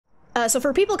So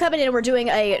for people coming in, we're doing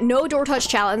a no door touch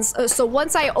challenge. So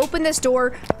once I open this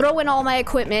door, throw in all my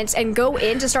equipment, and go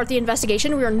in to start the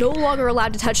investigation, we are no longer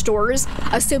allowed to touch doors,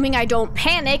 assuming I don't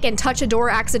panic and touch a door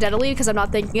accidentally because I'm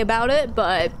not thinking about it,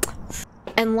 but...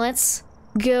 And let's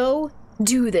go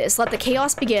do this. Let the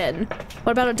chaos begin.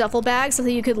 What about a duffel bag?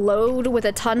 Something you could load with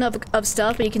a ton of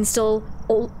stuff, but you can still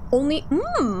only...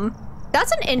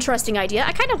 That's an interesting idea.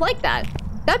 I kind of like that.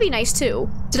 That'd be nice too.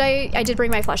 I did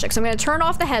bring my flashlight, so I'm gonna turn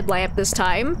off the headlamp this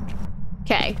time.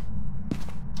 Okay.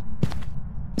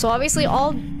 So obviously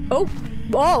all... Oh!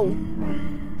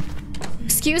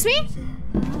 Excuse me?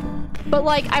 But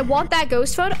like, I want that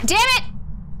ghost photo. Damn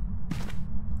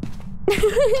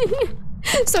it!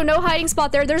 So no hiding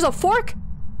spot there. There's a fork.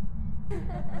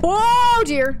 Oh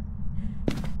dear.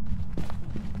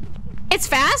 It's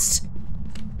fast?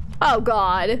 Oh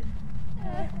god.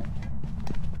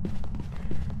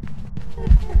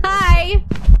 Hi!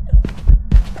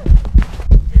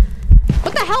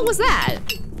 What the hell was that?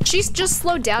 She's just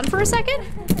slowed down for a second?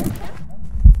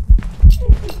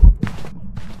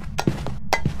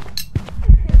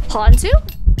 Hantu?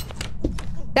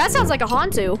 That sounds like a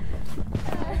Hantu.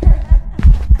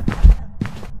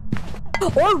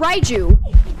 Or Raiju.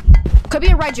 Could be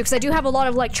a Raiju, because I do have a lot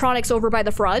of electronics over by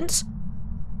the front.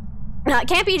 It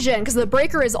can't be Jin, because the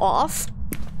breaker is off.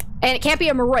 And it can't be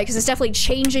a Moroi, because it's definitely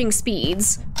changing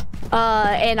speeds.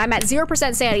 And I'm at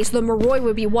 0% sanity, so the Moroi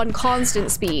would be one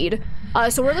constant speed.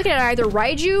 So we're looking at either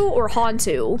Raiju or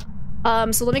Hantu.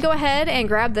 So let me go ahead and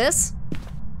grab this.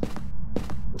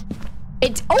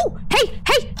 Oh! Hey!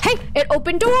 It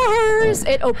opened doors!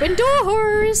 It opened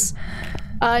doors!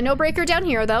 No breaker down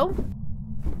here, though.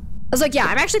 I was like, yeah,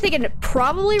 I'm actually thinking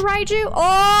probably Raiju.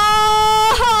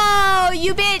 Oh!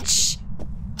 You bitch!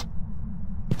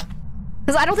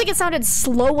 Because I don't think it sounded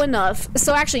slow enough.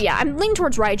 So actually, yeah, I'm leaning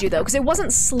towards Raiju, though, because it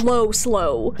wasn't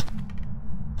slow.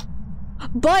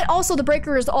 But also, the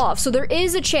breaker is off, so there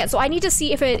is a chance. So I need to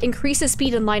see if it increases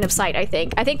speed in line of sight, I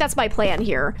think. I think that's my plan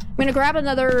here. I'm going to grab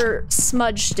another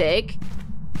smudge stick.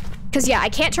 Because, yeah, I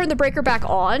can't turn the breaker back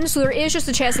on, so there is just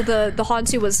a chance that the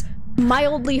Hantu was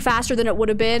mildly faster than it would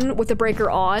have been with the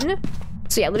breaker on.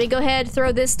 So yeah, let me go ahead,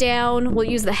 throw this down. We'll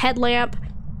use the headlamp.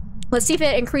 Let's see if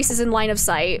it increases in line of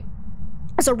sight.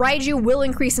 So Raiju will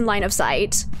increase in line of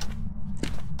sight.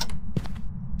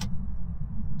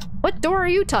 What door are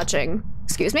you touching?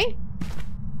 Excuse me?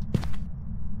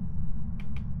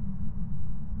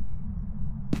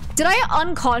 Did I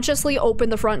unconsciously open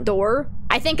the front door?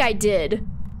 I think I did.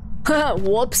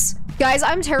 Whoops. Guys,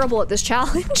 I'm terrible at this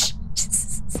challenge.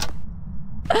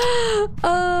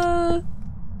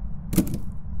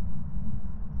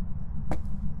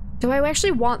 Do I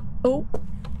actually want... Oh.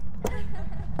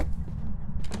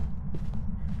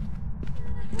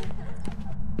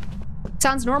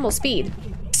 Sounds normal speed.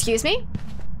 Excuse me?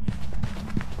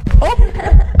 Oh!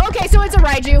 Okay, so it's a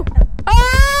Raiju.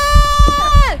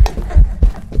 Ah!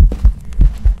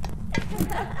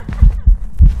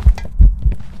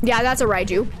 Yeah, that's a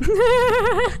Raiju.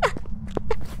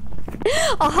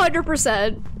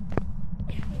 100%.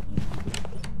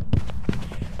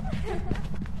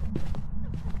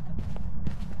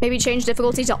 Maybe change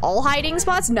difficulty to all hiding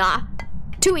spots? Nah.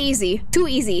 Too easy. Too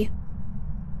easy.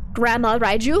 Grandma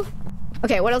Raiju.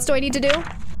 Okay, what else do I need to do?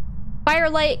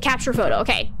 Firelight, capture photo.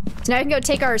 Okay. So now I can go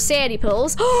take our sanity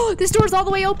pills. Oh, this door's all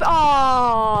the way open.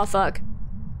 Oh, fuck.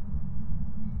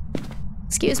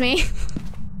 Excuse me.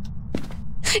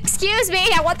 Excuse me,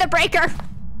 I want the breaker.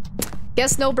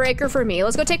 Guess no breaker for me.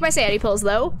 Let's go take my sanity pills,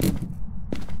 though.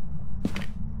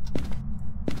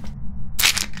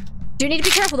 Do need to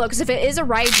be careful, though, because if it is a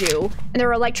Raiju and there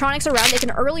are electronics around, they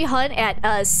can early hunt at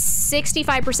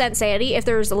 65% sanity if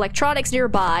there's electronics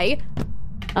nearby.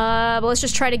 But let's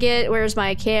just try to get... Where's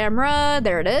my camera?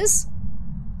 There it is.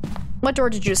 What door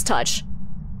did you just touch?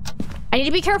 I need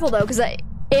to be careful, though, because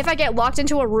if I get locked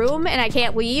into a room and I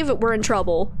can't leave, we're in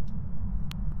trouble.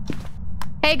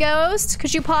 Hey, ghost,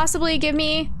 could you possibly give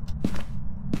me...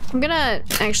 I'm gonna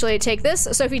actually take this.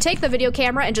 So if you take the video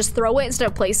camera and just throw it instead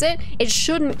of place it, it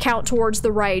shouldn't count towards the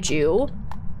Raiju.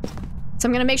 So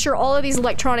I'm gonna make sure all of these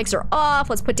electronics are off.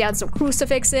 Let's put down some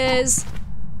crucifixes.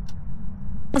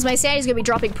 Because my sanity's gonna be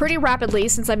dropping pretty rapidly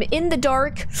since I'm in the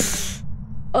dark.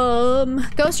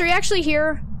 Ghost, are you actually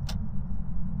here?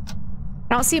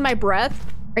 I don't see my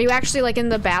breath. Are you actually like in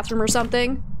the bathroom or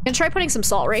something? I'm gonna try putting some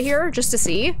salt right here just to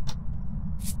see.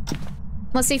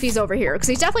 Let's see if he's over here, because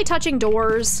he's definitely touching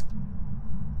doors.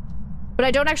 But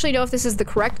I don't actually know if this is the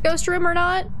correct ghost room or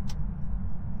not.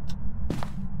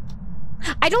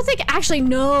 I don't think, actually,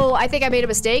 no, I think I made a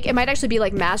mistake. It might actually be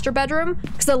like master bedroom,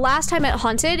 because the last time it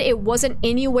hunted, it wasn't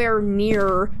anywhere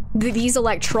near these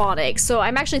electronics. So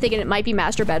I'm actually thinking it might be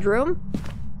master bedroom.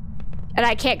 And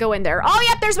I can't go in there. Oh,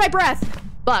 yep, there's my breath.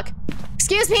 Fuck.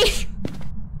 Excuse me.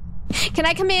 Can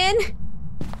I come in?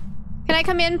 Can I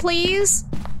come in, please?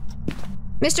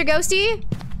 Mr. Ghosty?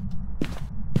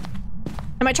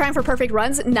 Am I trying for perfect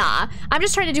runs? Nah. I'm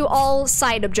just trying to do all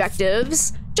side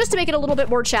objectives, just to make it a little bit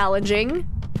more challenging.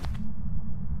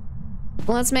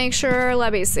 Let's make sure,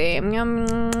 let me see.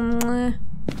 Can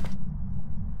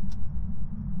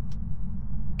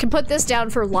put this down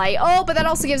for light. Oh, but that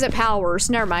also gives it powers.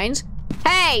 Never mind.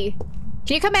 Hey,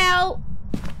 can you come out?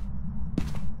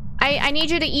 I need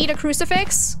you to eat a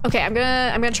crucifix. Okay, I'm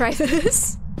gonna try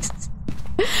this.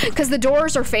 Because the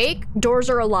doors are fake. Doors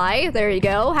are a lie. There you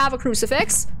go. Have a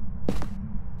crucifix.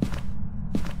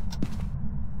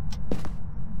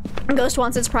 Ghost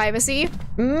wants its privacy.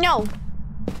 No.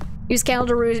 Use candle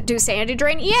to reduce sanity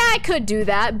drain. Yeah, I could do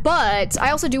that, but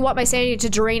I also do want my sanity to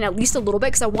drain at least a little bit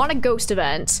because I want a ghost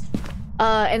event.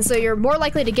 And so you're more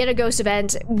likely to get a ghost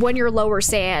event when you're lower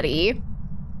sanity.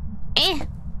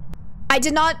 I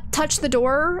did not touch the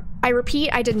door. I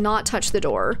repeat, I did not touch the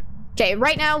door. Okay,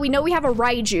 right now we know we have a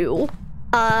Raiju.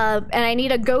 And I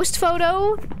need a ghost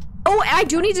photo. Oh, I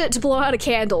do need to blow out a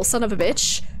candle, son of a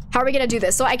bitch. How are we gonna do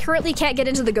this? So I currently can't get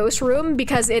into the ghost room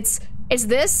because it's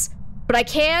this, but I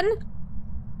can.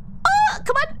 Oh,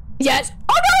 come on. Yes.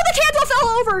 Oh no, the candle fell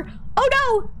over. Oh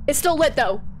no. It's still lit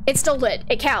though. It's still lit.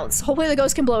 It counts. Hopefully the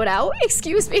ghost can blow it out.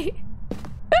 Excuse me.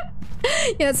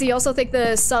 Yeah, so you also think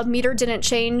the sub meter didn't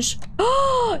change?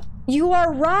 Oh, you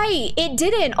are right. It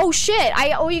didn't. Oh shit.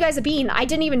 I owe you guys a bean. I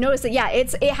didn't even notice that. Yeah,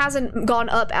 it hasn't gone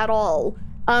up at all.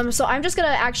 So I'm just gonna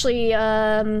actually,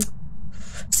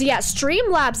 so yeah,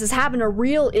 Streamlabs is having a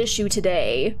real issue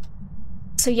today.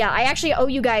 So yeah, I actually owe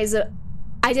you guys,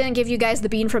 I didn't give you guys the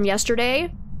bean from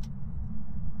yesterday.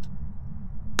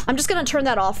 I'm just gonna turn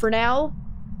that off for now.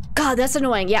 God, that's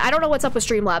annoying. Yeah, I don't know what's up with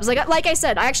Streamlabs. Like I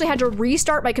said, I actually had to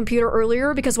restart my computer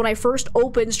earlier because when I first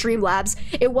opened Streamlabs,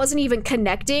 it wasn't even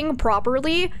connecting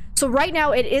properly. So right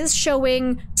now it is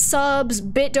showing subs,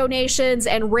 bit donations,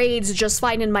 and raids just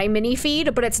fine in my mini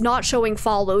feed, but it's not showing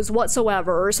follows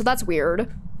whatsoever. So that's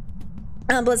weird.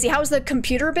 But let's see, how's the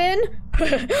computer been?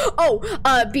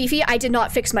 Beefy, I did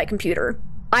not fix my computer.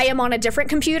 I am on a different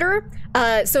computer.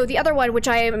 So the other one, which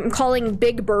I am calling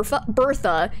Big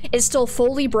Bertha, is still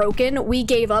fully broken. We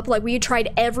gave up. Like, we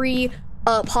tried every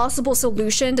possible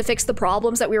solution to fix the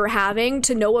problems that we were having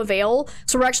to no avail.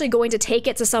 So we're actually going to take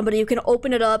it to somebody who can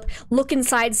open it up, look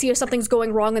inside, see if something's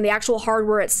going wrong in the actual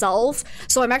hardware itself.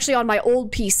 So I'm actually on my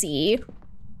old PC.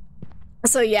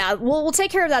 So yeah, we'll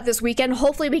take care of that this weekend.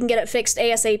 Hopefully we can get it fixed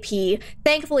ASAP.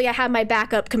 Thankfully, I have my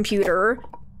backup computer.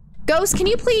 Ghost, can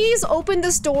you please open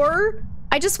this door?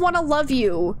 I just want to love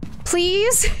you.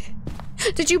 Please?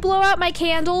 Did you blow out my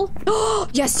candle? Oh,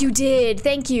 yes, you did.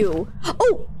 Thank you.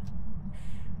 Oh!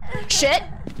 Shit.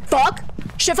 Fuck.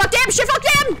 Shit, fuck, damn. Shit, fuck,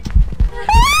 damn.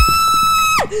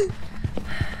 Ah!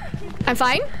 I'm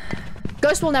fine.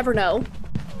 Ghost will never know.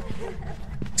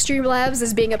 Streamlabs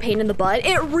is being a pain in the butt.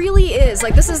 It really is.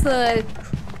 Like, this is the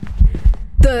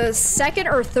second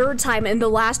or third time in the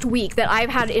last week that I've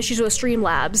had issues with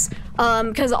Streamlabs.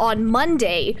 Because on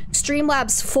Monday,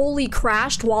 Streamlabs fully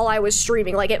crashed while I was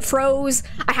streaming. Like, it froze.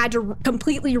 I had to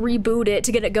completely reboot it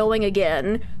to get it going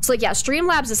again. So, like, yeah,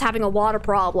 Streamlabs is having a lot of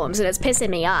problems, and it's pissing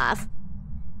me off.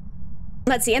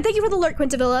 Let's see. And thank you for the alert,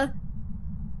 Quintavilla.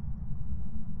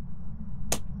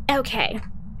 Okay.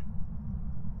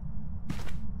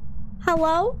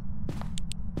 Hello?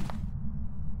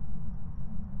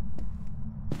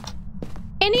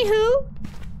 Anywho,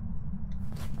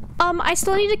 I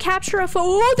still need to capture a photo.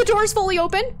 Oh, the door is fully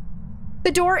open.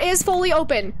 The door is fully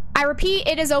open. I repeat,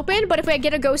 it is open, but if I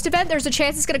get a ghost event, there's a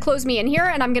chance it's gonna close me in here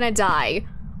and I'm gonna die.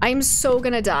 I'm so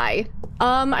gonna die.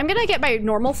 I'm gonna get my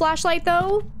normal flashlight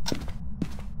though.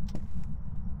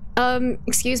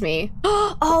 Excuse me.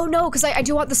 Oh no, because I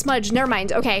do want the smudge. Never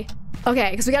mind. Okay. Okay,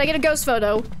 because we gotta get a ghost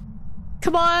photo.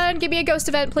 Come on, give me a ghost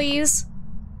event, please.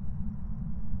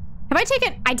 Have I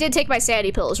taken? I did take my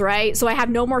sanity pills, right? So I have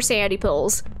no more sanity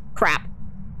pills. Crap.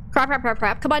 Crap, crap, crap,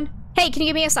 crap. Come on. Hey, can you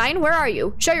give me a sign? Where are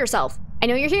you? Show yourself. I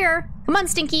know you're here. Come on,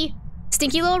 Stinky.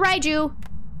 Stinky little Raiju.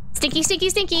 Stinky, stinky,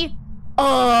 stinky.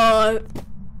 The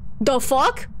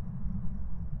fuck?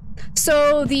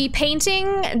 So the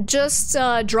painting just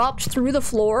dropped through the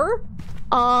floor.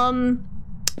 I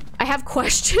have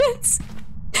questions,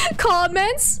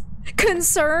 comments,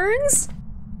 concerns.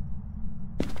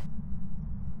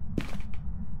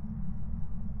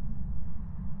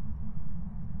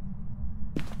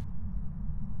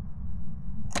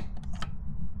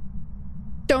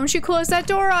 Don't you close that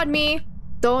door on me.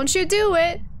 Don't you do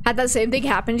it. Had that same thing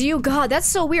happen to you? God, that's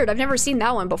so weird. I've never seen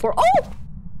that one before. Oh!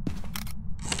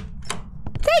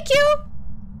 Thank you.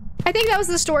 I think that was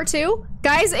the store too.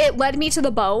 Guys, it led me to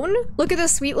the bone. Look at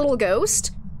this sweet little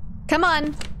ghost. Come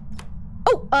on.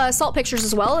 Oh, salt pictures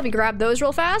as well. Let me grab those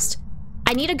real fast.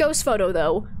 I need a ghost photo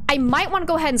though. I might want to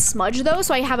go ahead and smudge those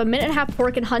so I have a minute and a half before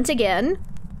I can hunt again.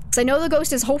 Because I know the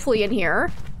ghost is hopefully in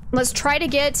here. Let's try to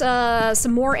get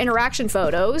some more interaction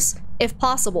photos, if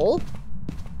possible.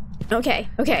 Okay,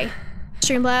 okay.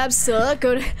 Streamlabs suck.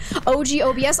 Go to OG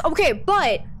OBS. Okay,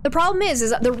 but the problem is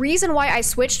that the reason why I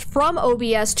switched from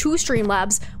OBS to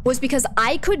Streamlabs was because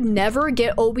I could never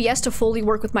get OBS to fully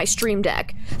work with my Stream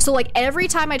Deck. So like every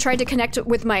time I tried to connect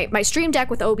with my Stream Deck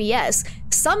with OBS,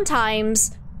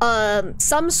 sometimes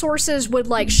some sources would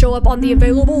like show up on the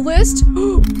available list.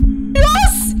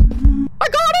 Yes! I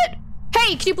got it!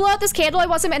 Hey, can you blow out this candle? I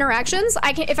want some interactions.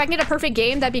 If I can get a perfect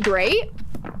game, that'd be great.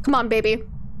 Come on, baby.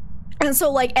 And so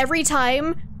like every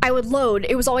time I would load,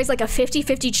 it was always like a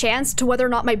 50-50 chance to whether or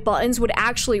not my buttons would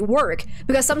actually work.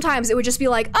 Because sometimes it would just be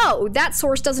like, oh, that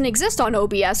source doesn't exist on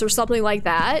OBS or something like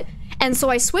that. And so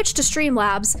I switched to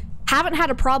Streamlabs, haven't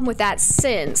had a problem with that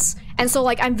since. And so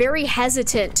like I'm very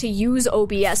hesitant to use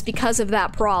OBS because of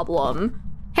that problem.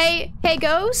 Hey,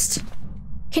 Ghost?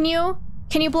 Can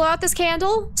you blow out this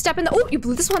candle? Step in the, oh, you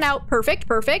blew this one out. Perfect,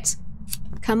 perfect.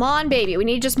 Come on, baby. We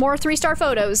need just more 3-star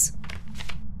photos.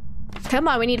 Come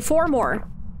on, we need 4 more.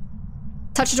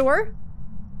 Touch the door.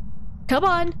 Come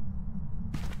on.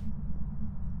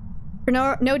 For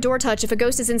no door touch. If a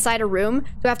ghost is inside a room, do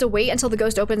I have to wait until the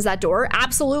ghost opens that door?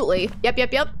 Absolutely. Yep,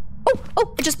 yep, yep.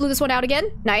 Oh, I just blew this one out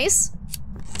again. Nice.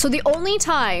 So the only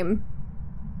time,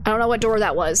 I don't know what door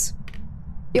that was.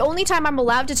 The only time I'm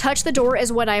allowed to touch the door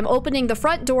is when I'm opening the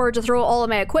front door to throw all of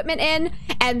my equipment in,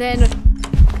 and then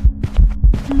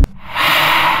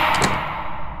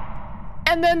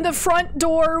the front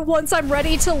door once I'm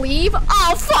ready to leave.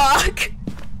 Oh, fuck!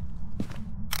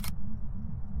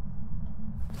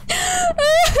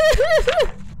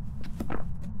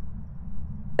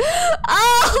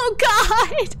 Oh,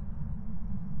 God!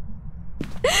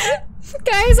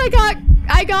 Guys,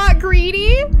 I got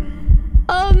greedy.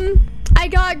 I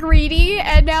got greedy,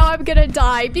 and now I'm gonna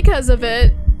die because of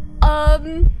it.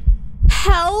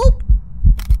 Help!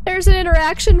 There's an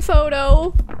interaction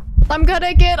photo. I'm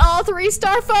gonna get all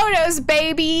 3-star photos,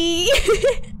 baby!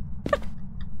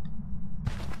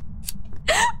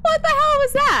 What the hell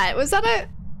was that? Was that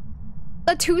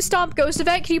a 2-stomp ghost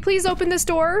event? Can you please open this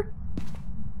door?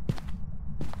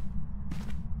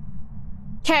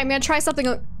 Okay, I'm gonna try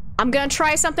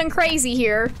something crazy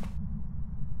here.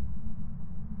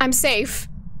 I'm safe.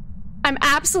 I'm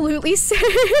absolutely safe.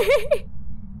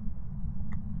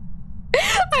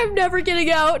 I'm never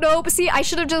getting out. Nope. See, I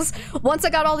should have just, once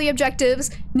I got all the objectives,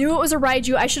 knew it was a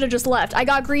Raiju, I should have just left. I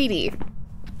got greedy.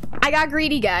 I got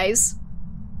greedy, guys.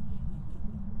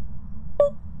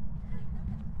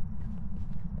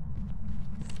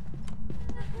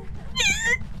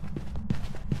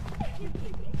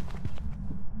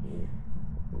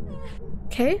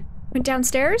 Okay. Went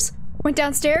downstairs. Went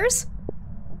downstairs.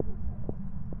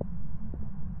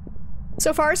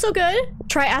 So far, so good.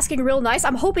 Try asking real nice.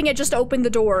 I'm hoping it just opened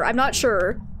the door. I'm not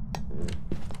sure.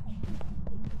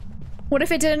 What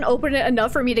if it didn't open it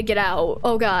enough for me to get out?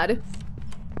 Oh, God.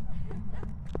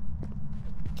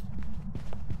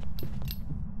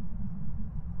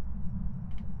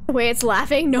 The way it's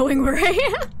laughing, knowing where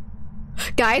I am.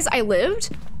 Guys, I lived.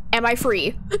 Am I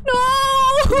free? No!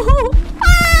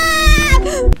 Ah!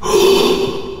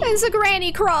 It's a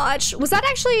granny crotch. Was that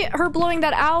actually her blowing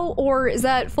that out, or is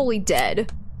that fully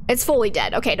dead? It's fully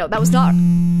dead. Okay, no, that was not.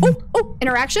 Oh,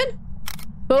 interaction.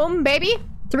 Boom, baby.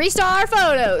 3-star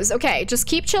photos. Okay, just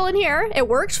keep chilling here. It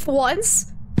worked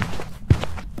once.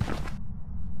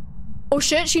 Oh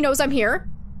shit, she knows I'm here.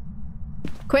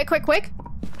 Quick, quick, quick.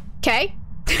 Okay.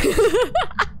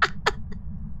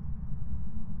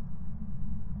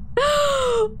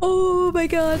 Oh my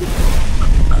God.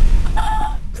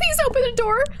 Please open the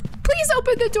door. Please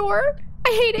open the door. I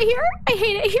hate it here. I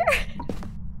hate it here.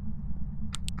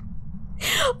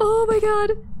 Oh my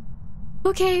God.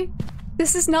 Okay.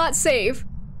 This is not safe.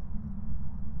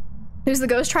 Who's the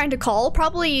ghost trying to call?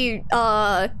 Probably,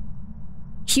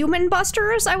 human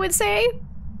busters, I would say.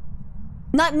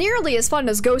 Not nearly as fun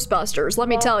as Ghostbusters, let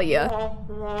me tell you.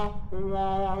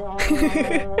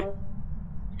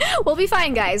 We'll be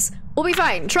fine, guys. We'll be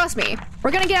fine. Trust me.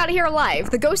 We're gonna get out of here alive.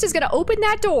 The ghost is gonna open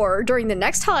that door during the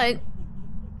next hunt.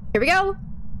 Here we go.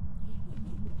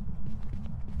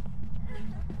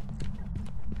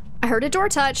 I heard a door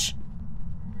touch.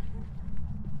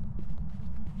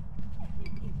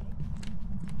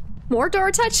 More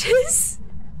door touches?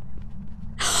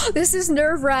 This is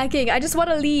nerve-wracking. I just want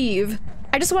to leave.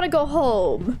 I just want to go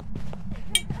home.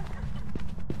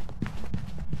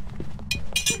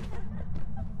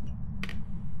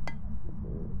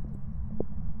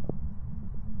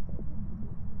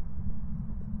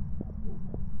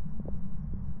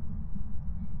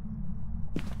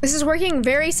 This is working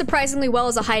very surprisingly well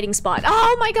as a hiding spot.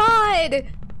 Oh my god!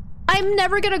 I'm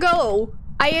never gonna go.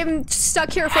 I am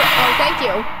stuck here for- oh, thank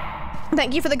you.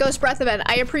 Thank you for the ghost breath event.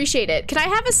 I appreciate it. Can I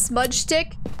have a smudge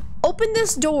stick? Open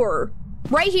this door.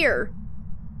 Right here.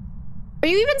 Are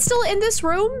you even still in this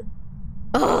room?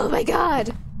 Oh my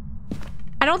god.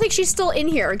 I don't think she's still in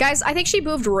here. Guys, I think she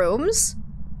moved rooms.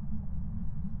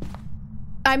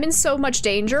 I'm in so much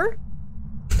danger.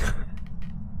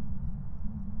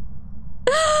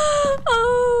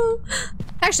 Oh.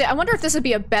 Actually, I wonder if this would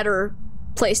be a better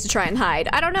place to try and hide.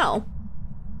 I don't know.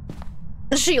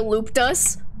 She looped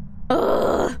us.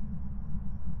 Ugh.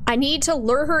 I need to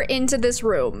lure her into this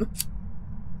room.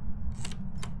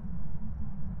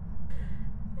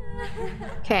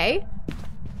 Okay.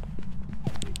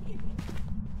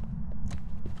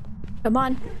 Come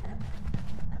on.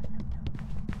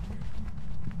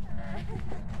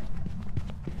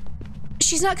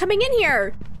 She's not coming in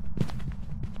here.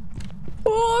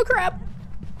 Oh, crap.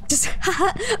 Just,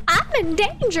 I'm in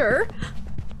danger.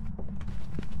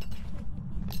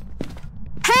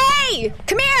 Hey,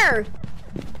 come here.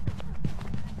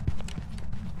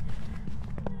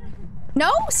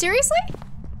 No, seriously?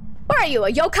 What are you,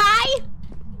 a yokai?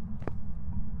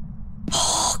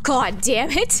 Oh, god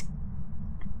damn it.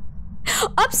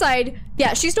 Upside,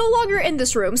 yeah, she's no longer in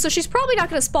this room, so she's probably not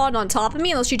gonna spawn on top of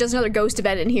me unless she does another ghost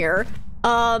event in here.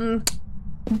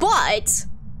 But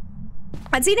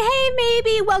I'd say, hey,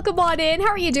 maybe, welcome on in. How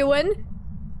are you doing?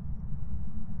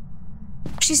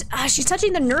 She's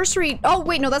touching the nursery. Oh,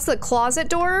 wait, no, that's the closet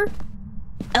door.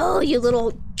 Oh, you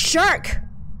little jerk.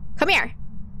 Come here.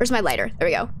 Where's my lighter? There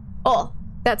we go. Oh,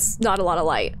 that's not a lot of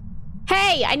light.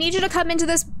 Hey, I need you to come into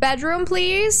this bedroom,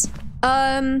 please.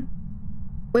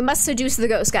 We must seduce the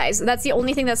ghost, guys. That's the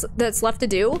only thing that's left to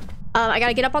do. I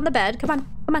gotta get up on the bed. Come on,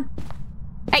 come on.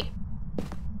 Hey,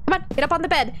 come on, get up on the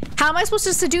bed. How am I supposed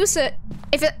to seduce it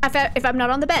if I'm not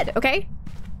on the bed? Okay.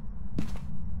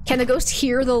 Can the ghost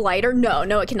hear the lighter? No,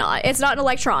 no, it cannot. It's not an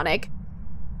electronic.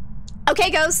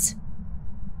 Okay, ghost.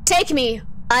 Take me.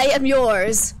 I am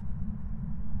yours.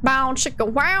 Bow,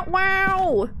 chicka, wow,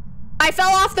 wow. I fell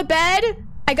off the bed.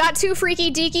 I got too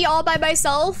freaky deaky all by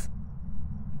myself.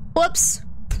 Whoops.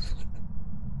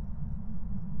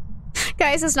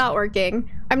 Guys, it's not working.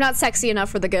 I'm not sexy enough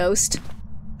for the ghost.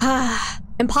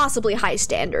 Impossibly high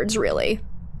standards, really.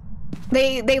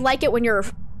 They like it when your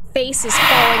face is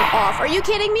falling off. Are you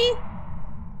kidding me?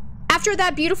 After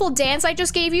that beautiful dance I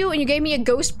just gave you and you gave me a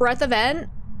ghost breath event?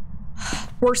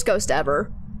 Worst ghost ever.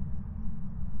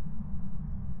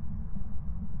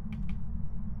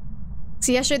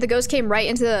 See, yesterday the ghost came right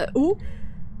into the... Ooh.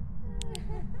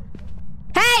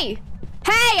 Hey!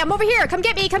 Hey, I'm over here. Come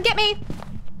get me. Come get me.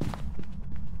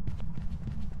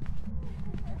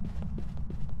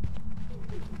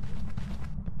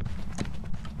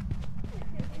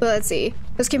 Well, let's see.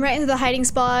 This came right into the hiding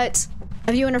spot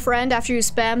of you and a friend after you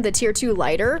spammed the tier 2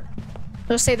 lighter.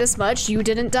 I'll say this much, you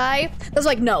didn't die. I was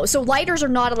like, no. So lighters are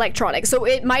not electronic. So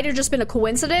it might have just been a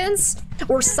coincidence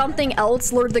or something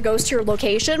else lured the ghost to your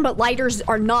location, but lighters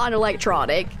are not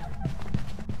electronic.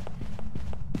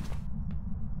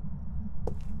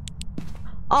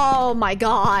 Oh my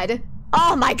god.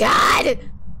 Oh my god!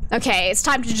 Okay, it's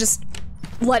time to just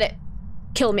let it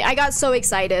kill me. I got so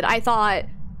excited. I thought.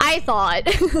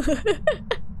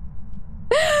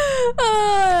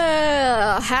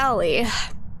 Hallie.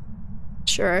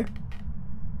 Sure.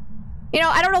 You know,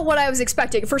 I don't know what I was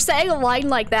expecting. For saying a line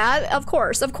like that, of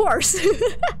course, of course.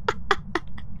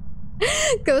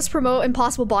 Ghosts promote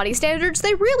impossible body standards.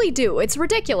 They really do. It's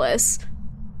ridiculous.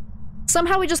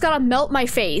 Somehow we just gotta melt my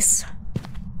face.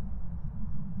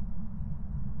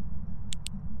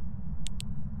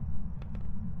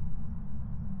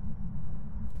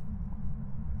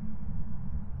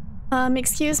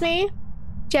 Excuse me?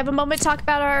 Do you have a moment to talk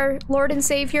about our Lord and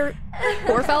Savior,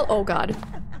 Orfel? Oh, God.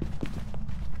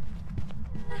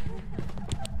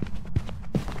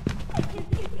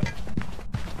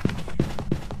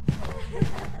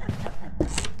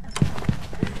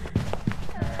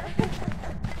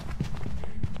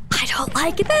 I don't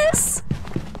like this.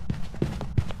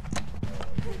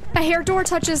 I hear door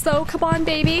touches, though. Come on,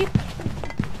 baby.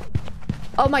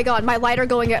 Oh, my God. My lighter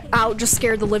going out just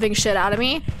scared the living shit out of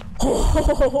me.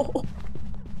 Oh.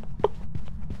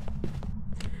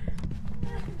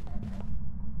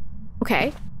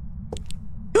 Okay.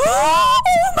 Oh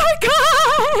my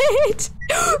god!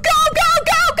 Go!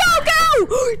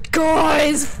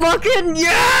 Guys, fucking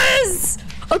yes!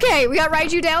 Okay, we got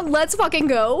Raiju down. Let's fucking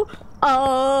go.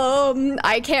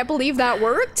 I can't believe that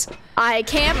worked. I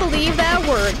can't believe that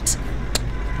worked.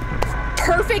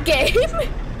 Perfect game.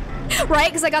 Right,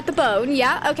 because I got the bone.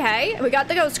 Yeah, okay. We got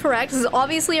the ghost correct. This is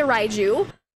obviously a Raiju.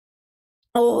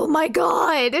 Oh my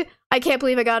god. I can't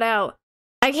believe I got out.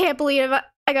 I can't believe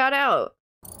I got out.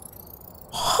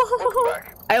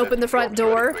 I opened the front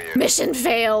door. Mission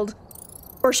failed.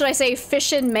 Or should I say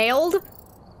fission mailed?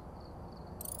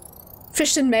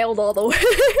 Fission mailed all the way.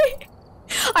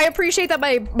 I appreciate that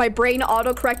my brain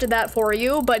auto-corrected that for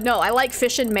you, but no, I like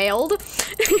fission mailed.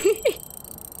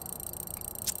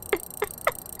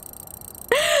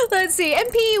 Let's see.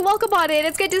 MP, welcome on in.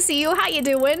 It's good to see you. How you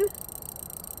doing?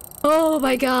 Oh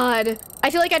my god. I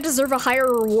feel like I deserve a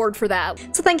higher reward for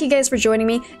that. So thank you guys for joining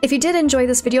me. If you did enjoy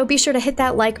this video, be sure to hit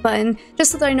that like button,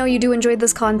 just so that I know you do enjoy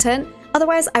this content.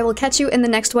 Otherwise, I will catch you in the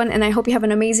next one, and I hope you have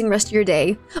an amazing rest of your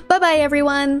day. Bye-bye,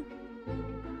 everyone!